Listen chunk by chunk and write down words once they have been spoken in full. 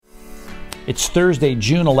It's Thursday,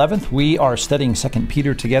 June 11th. We are studying 2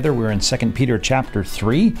 Peter together. We're in 2 Peter chapter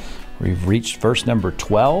 3. We've reached verse number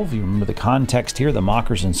 12. You remember the context here. The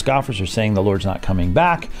mockers and scoffers are saying the Lord's not coming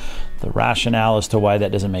back. The rationale as to why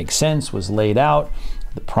that doesn't make sense was laid out.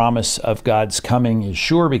 The promise of God's coming is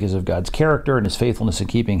sure because of God's character and his faithfulness in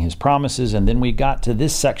keeping his promises. And then we got to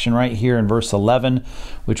this section right here in verse 11,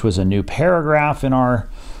 which was a new paragraph in our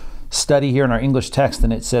study here in our English text,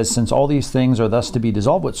 and it says, since all these things are thus to be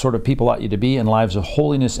dissolved, what sort of people ought you to be in lives of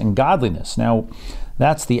holiness and godliness? Now,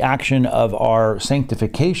 that's the action of our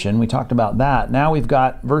sanctification. We talked about that. Now we've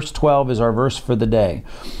got verse 12 is our verse for the day.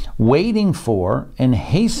 Waiting for and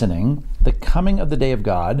hastening the coming of the day of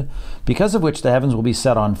God, because of which the heavens will be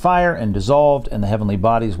set on fire and dissolved, and the heavenly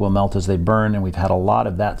bodies will melt as they burn. And we've had a lot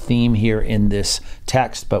of that theme here in this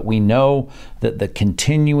text, but we know that the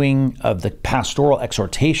continuing of the pastoral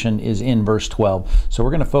exhortation is in verse 12. So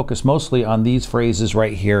we're going to focus mostly on these phrases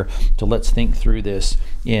right here. So let's think through this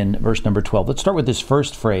in verse number 12. Let's start with this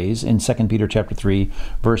first phrase in 2 Peter chapter 3,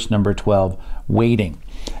 verse number 12, waiting.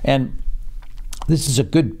 And this is a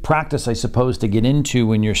good practice, I suppose, to get into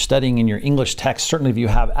when you're studying in your English text. Certainly if you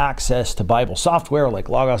have access to Bible software like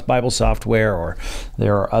Logos Bible software, or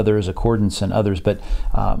there are others, Accordance and others. But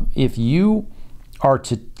if you are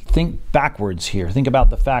to think backwards here, think about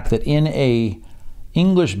the fact that in a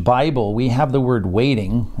English Bible, we have the word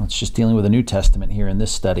waiting. It's just dealing with the New Testament here in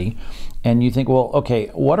this study. And you think, well, okay,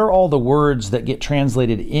 what are all the words that get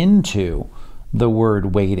translated into the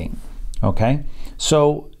word waiting? Okay,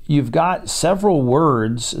 so you've got several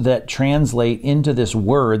words that translate into this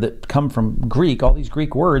word that come from Greek. All these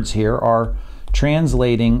Greek words here are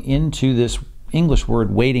translating into this English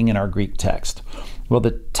word waiting in our Greek text. Well,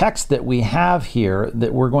 the text that we have here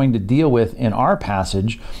that we're going to deal with in our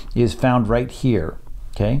passage is found right here.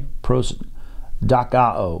 Okay,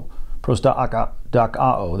 prosdakao,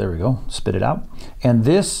 there we go, spit it out. And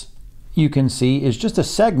this, you can see, is just a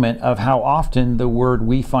segment of how often the word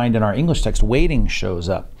we find in our English text, waiting, shows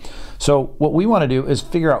up. So what we want to do is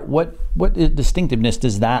figure out what distinctiveness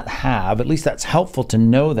does that have. At least that's helpful to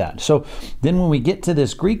know that. So then when we get to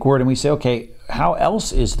this Greek word and we say, okay, how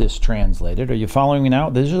else is this translated? Are you following me now?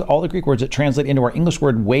 These are all the Greek words that translate into our English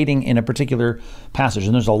word waiting in a particular passage.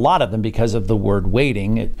 And there's a lot of them because of the word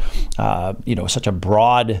waiting. It, such a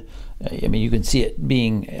broad, I mean, you can see it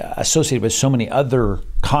being associated with so many other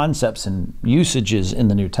concepts and usages in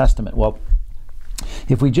the New Testament. Well,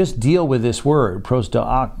 if we just deal with this word,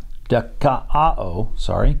 prosdakao,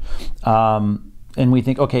 and we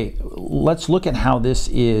think, okay, let's look at how this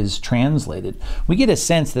is translated. We get a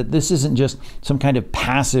sense that this isn't just some kind of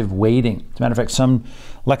passive waiting. As a matter of fact, some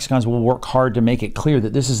lexicons will work hard to make it clear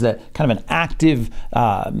that this is that kind of an active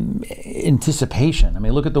anticipation. I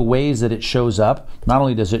mean, look at the ways that it shows up. Not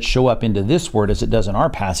only does it show up into this word as it does in our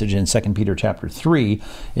passage in 2 Peter chapter 3,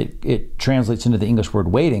 it translates into the English word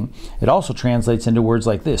waiting. It also translates into words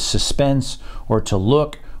like this, suspense, or to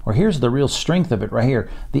look, or here's the real strength of it right here,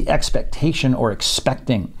 the expectation or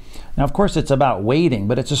expecting. Now, of course, it's about waiting,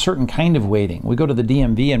 but it's a certain kind of waiting. We go to the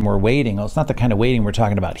DMV and we're waiting. Well, it's not the kind of waiting we're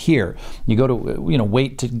talking about here. You go to,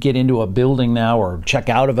 wait to get into a building now or check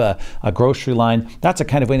out of a grocery line. That's a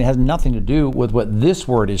kind of waiting that has nothing to do with what this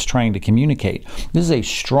word is trying to communicate. This is a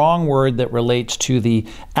strong word that relates to the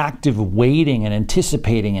active waiting and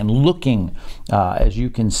anticipating and looking, as you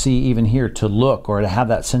can see even here, to look or to have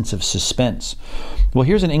that sense of suspense. Well,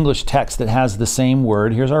 here's an English text that has the same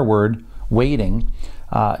word. Here's our word, waiting.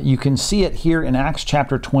 You can see it here in Acts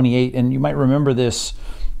chapter 28, and you might remember this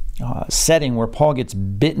setting where Paul gets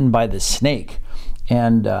bitten by the snake.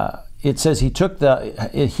 And it says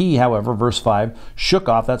he, however, verse 5, shook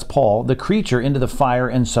off, that's Paul, the creature into the fire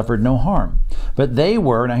and suffered no harm. But they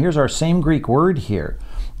were, now here's our same Greek word here,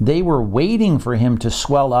 they were waiting for him to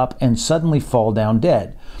swell up and suddenly fall down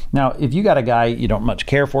dead. Now, if you got a guy you don't much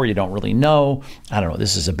care for, you don't really know, I don't know,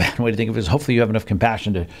 this is a bad way to think of it. Hopefully you have enough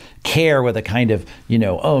compassion to care with a kind of,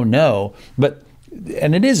 oh no,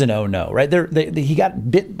 and it is an oh no, right? He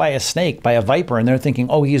got bit by a snake, by a viper, and they're thinking,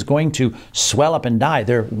 oh, he is going to swell up and die.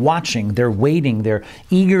 They're watching, they're waiting, they're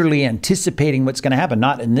eagerly anticipating what's going to happen.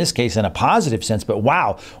 Not in this case in a positive sense, but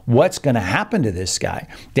wow, what's going to happen to this guy?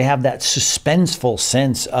 They have that suspenseful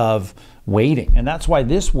sense of waiting. And that's why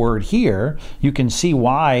this word here, you can see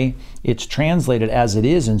why it's translated as it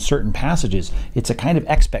is in certain passages. It's a kind of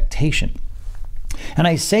expectation. And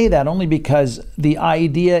I say that only because the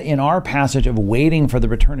idea in our passage of waiting for the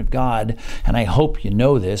return of God, and I hope you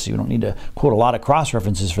know this, you don't need to quote a lot of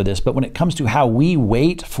cross-references for this, but when it comes to how we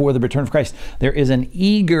wait for the return of Christ, there is an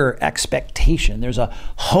eager expectation. There's a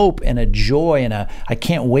hope and a joy and I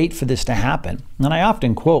can't wait for this to happen. And I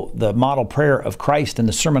often quote the model prayer of Christ in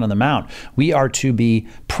the Sermon on the Mount. We are to be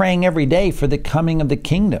praying every day for the coming of the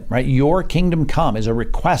kingdom, right? Your kingdom come is a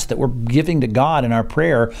request that we're giving to God in our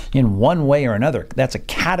prayer in one way or another. That's a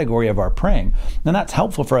category of our praying. And that's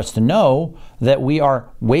helpful for us to know that we are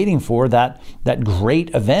waiting for that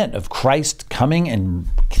great event of Christ coming and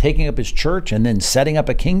taking up his church and then setting up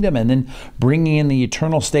a kingdom and then bringing in the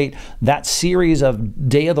eternal state, that series of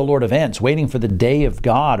Day of the Lord events, waiting for the day of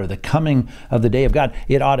God or the coming of the day of God.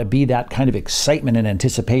 It ought to be that kind of excitement and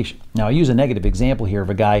anticipation. Now, I use a negative example here of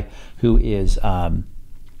a guy who is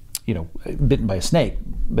bitten by a snake,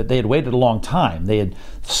 but they had waited a long time. They had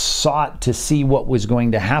sought to see what was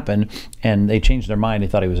going to happen, and they changed their mind. They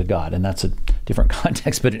thought he was a god, and that's a different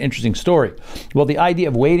context, but an interesting story. Well, the idea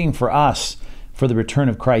of waiting for us for the return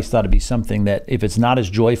of Christ ought to be something that, if it's not as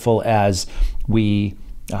joyful as we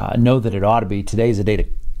know that it ought to be, today is a day to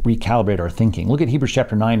recalibrate our thinking. Look at Hebrews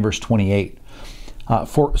chapter 9, verse 28.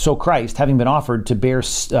 So Christ, having been offered to bear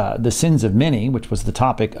the sins of many, which was the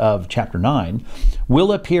topic of chapter 9,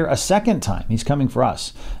 will appear a second time. He's coming for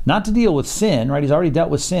us. Not to deal with sin, right? He's already dealt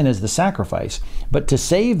with sin as the sacrifice, but to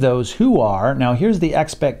save those who are, now here's the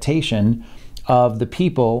expectation of the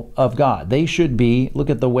people of God. They should be, look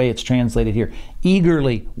at the way it's translated here,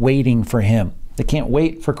 eagerly waiting for him. They can't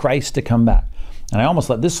wait for Christ to come back. And I almost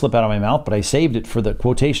let this slip out of my mouth, but I saved it for the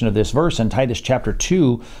quotation of this verse in Titus chapter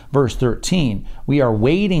 2, verse 13. We are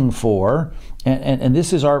waiting for, and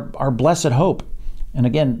this is our blessed hope. And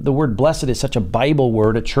again, the word blessed is such a Bible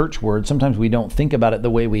word, a church word. Sometimes we don't think about it the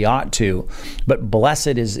way we ought to. But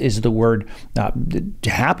blessed is the word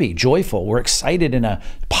happy, joyful. We're excited in a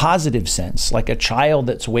positive sense, like a child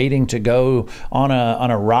that's waiting to go on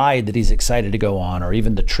a ride that he's excited to go on, or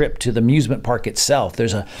even the trip to the amusement park itself.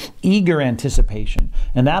 There's an eager anticipation.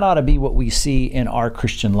 And that ought to be what we see in our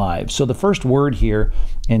Christian lives. So the first word here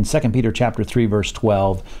in 2 Peter chapter 3, verse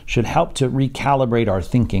 12 should help to recalibrate our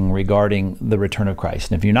thinking regarding the return of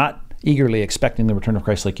Christ. And if you're not eagerly expecting the return of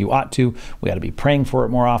Christ like you ought to, we ought to be praying for it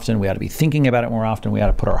more often. We ought to be thinking about it more often. We ought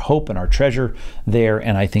to put our hope and our treasure there.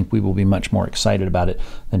 And I think we will be much more excited about it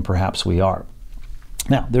than perhaps we are.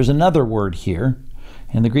 Now, there's another word here.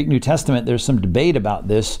 In the Greek New Testament, there's some debate about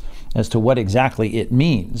this as to what exactly it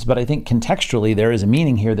means. But I think contextually, there is a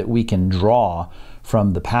meaning here that we can draw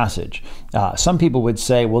from the passage. Some people would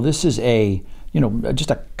say, well, this is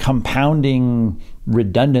just a compounding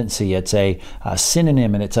redundancy. It's a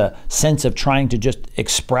synonym, and it's a sense of trying to just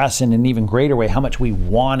express in an even greater way how much we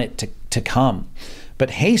want it to come.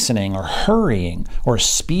 But hastening or hurrying or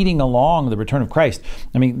speeding along the return of Christ,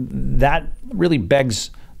 I mean, that really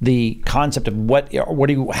begs the concept of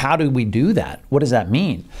how do we do that? What does that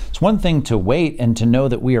mean? It's one thing to wait and to know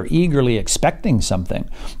that we are eagerly expecting something,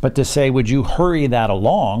 but to say, would you hurry that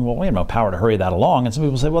along? Well, we have no power to hurry that along. And some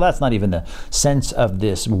people say, well, that's not even the sense of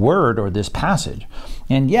this word or this passage.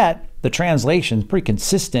 And yet, the translation is pretty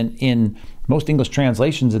consistent in most English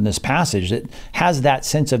translations in this passage. It has that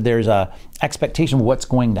sense of there's a expectation of what's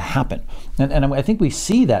going to happen. And I think we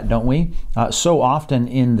see that, don't we, so often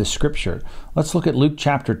in the scripture. Let's look at Luke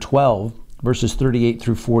chapter 12, verses 38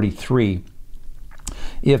 through 43.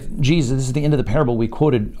 If Jesus, this is the end of the parable we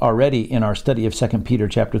quoted already in our study of 2 Peter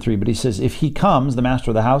chapter 3, but he says, if he comes, the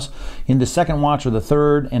master of the house, in the second watch or the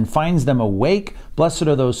third, and finds them awake, blessed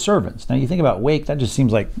are those servants. Now you think about wake, that just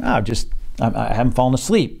seems like, I haven't fallen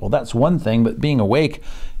asleep. Well, that's one thing, but being awake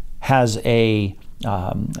has a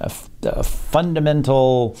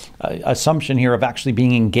fundamental assumption here of actually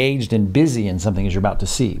being engaged and busy in something, as you're about to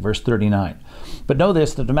see. Verse 39. But know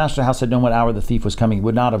this, that the master of the house had known what hour the thief was coming,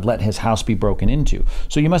 would not have let his house be broken into.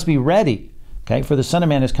 So you must be ready, okay? For the Son of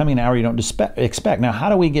Man is coming an hour you don't expect. Now, how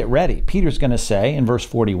do we get ready? Peter's going to say in verse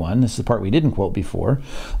 41, this is the part we didn't quote before,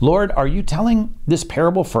 Lord, are you telling this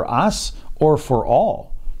parable for us or for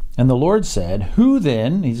all? And the Lord said, who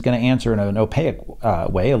then, he's going to answer in an opaque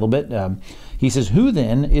way a little bit, he says, who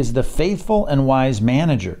then is the faithful and wise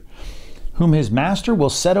manager, whom his master will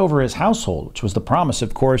set over his household, which was the promise,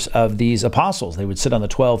 of course, of these apostles. They would sit on the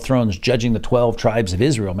 12 thrones judging the 12 tribes of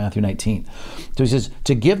Israel, Matthew 19. So he says,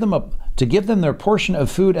 to give them their portion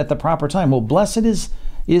of food at the proper time. Well, blessed is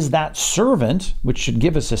that servant, which should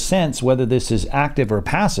give us a sense whether this is active or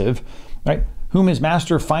passive, right? whom his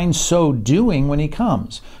master finds so doing when he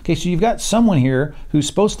comes. Okay, so you've got someone here who's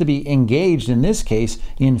supposed to be engaged, in this case,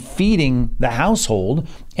 in feeding the household.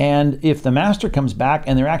 And if the master comes back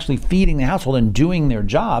and they're actually feeding the household and doing their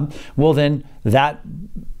job, well, then that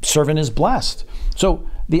servant is blessed. So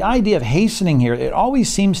the idea of hastening here, it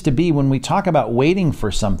always seems to be when we talk about waiting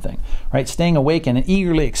for something, right? Staying awake and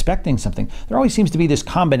eagerly expecting something. There always seems to be this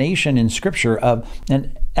combination in Scripture of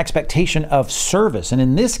an expectation of service. And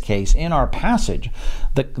in this case, in our passage,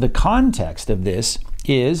 the context of this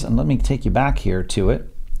is, and let me take you back here to it,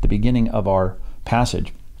 the beginning of our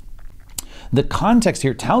passage. The context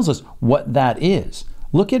here tells us what that is.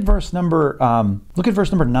 Look at verse number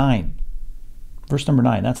 9. Verse number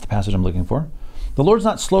 9, that's the passage I'm looking for. The Lord's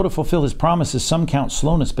not slow to fulfill his promises, some count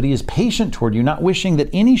slowness, but he is patient toward you, not wishing that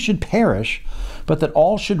any should perish, but that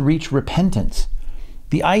all should reach repentance.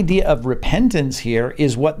 The idea of repentance here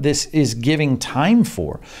is what this is giving time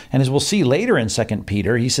for. And as we'll see later in 2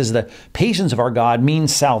 Peter, he says the patience of our God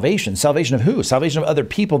means salvation. Salvation of who? Salvation of other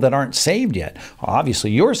people that aren't saved yet. Well,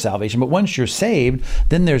 obviously your salvation, but once you're saved,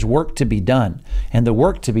 then there's work to be done. And the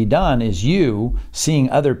work to be done is you seeing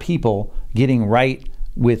other people getting right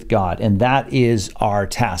with God. And that is our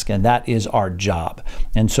task, and that is our job.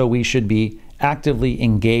 And so we should be actively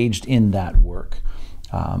engaged in that work.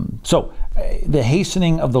 So the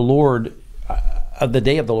hastening of the Lord, of the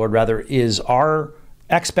day of the Lord, rather, is our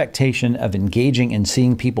expectation of engaging and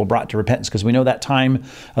seeing people brought to repentance, because we know that time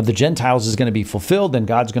of the Gentiles is going to be fulfilled, and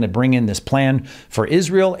God's going to bring in this plan for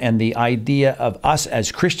Israel. And the idea of us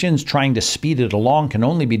as Christians trying to speed it along can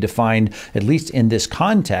only be defined, at least in this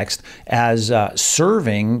context, as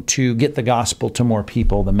serving to get the gospel to more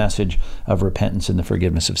people, the message of repentance and the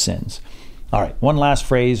forgiveness of sins. All right, one last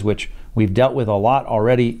phrase, which we've dealt with a lot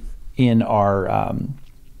already in our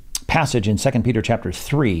passage in 2 Peter chapter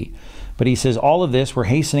 3. But he says, all of this, we're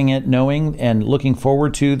hastening it, knowing and looking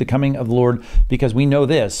forward to the coming of the Lord, because we know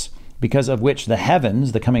this, because of which the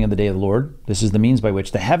heavens, the coming of the day of the Lord, this is the means by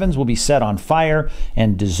which the heavens will be set on fire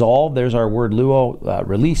and dissolved. There's our word luo,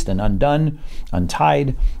 released and undone,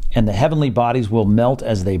 untied, and the heavenly bodies will melt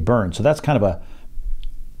as they burn. So that's kind of a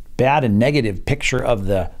bad and negative picture of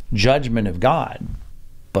the judgment of God.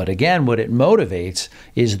 But again, what it motivates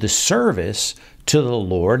is the service to the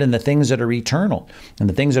Lord and the things that are eternal. And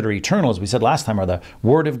the things that are eternal, as we said last time, are the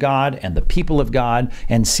Word of God and the people of God,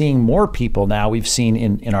 and seeing more people now, we've seen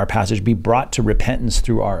in our passage, be brought to repentance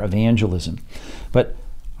through our evangelism. But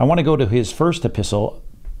I want to go to his first epistle,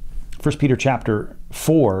 1 Peter chapter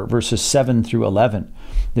 4, verses 7 through 11.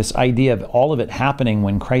 This idea of all of it happening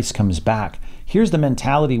when Christ comes back. Here's the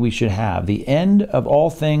mentality we should have. The end of all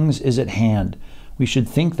things is at hand. We should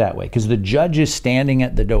think that way, because the judge is standing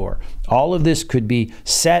at the door. All of this could be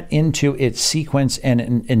set into its sequence and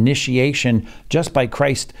initiation just by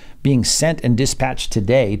Christ being sent and dispatched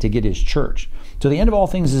today to get his church. So the end of all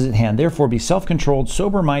things is at hand. Therefore, be self-controlled,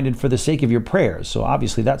 sober-minded for the sake of your prayers. So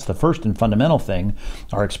obviously that's the first and fundamental thing,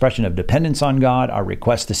 our expression of dependence on God, our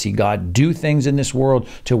request to see God do things in this world,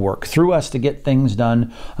 to work through us to get things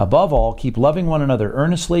done. Above all, keep loving one another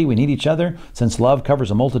earnestly. We need each other. Since love covers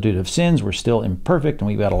a multitude of sins, we're still imperfect and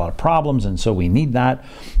we've got a lot of problems, and so we need that.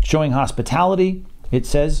 Showing hospitality, it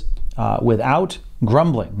says, without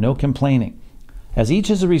grumbling, no complaining. As each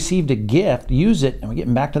has received a gift, use it. And we're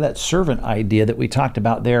getting back to that servant idea that we talked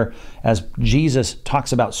about there, as Jesus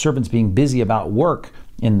talks about servants being busy about work.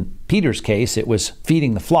 In Peter's case, it was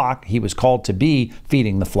feeding the flock. He was called to be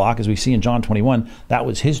feeding the flock. As we see in John 21, that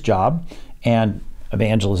was his job. And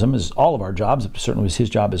evangelism is all of our jobs. It certainly was his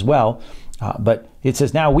job as well. But it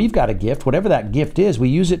says now we've got a gift. Whatever that gift is, we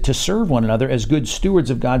use it to serve one another as good stewards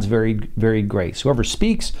of God's varied grace. Whoever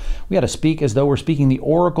speaks, we got to speak as though we're speaking the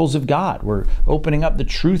oracles of God. We're opening up the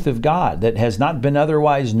truth of God that has not been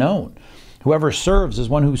otherwise known. Whoever serves is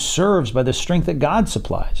one who serves by the strength that God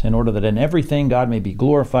supplies, in order that in everything God may be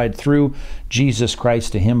glorified through Jesus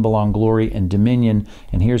Christ. To him belong glory and dominion.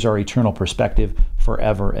 And here's our eternal perspective,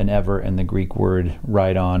 forever and ever, and the Greek word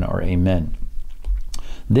right on, or amen.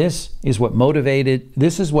 This is what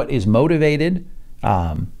is motivated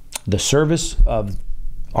the service of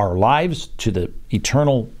our lives to the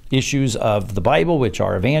eternal issues of the Bible, which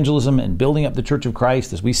are evangelism and building up the Church of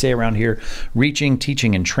Christ, as we say around here, reaching,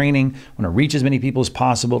 teaching, and training. We want to reach as many people as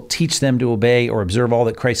possible, teach them to obey or observe all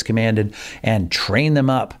that Christ commanded, and train them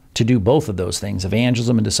up to do both of those things,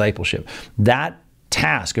 evangelism and discipleship. That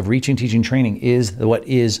task of reaching, teaching, training is what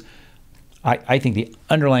is I think the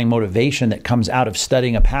underlying motivation that comes out of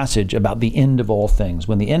studying a passage about the end of all things.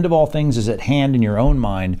 When the end of all things is at hand in your own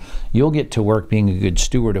mind, you'll get to work being a good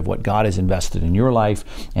steward of what God has invested in your life,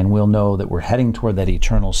 and we'll know that we're heading toward that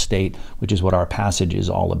eternal state, which is what our passage is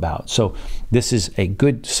all about. So this is a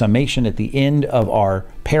good summation at the end of our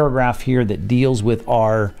paragraph here that deals with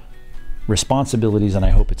our responsibilities, and I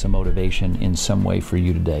hope it's a motivation in some way for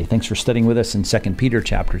you today. Thanks for studying with us in 2 Peter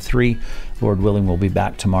chapter 3. Lord willing, we'll be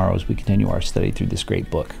back tomorrow as we continue our study through this great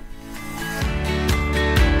book.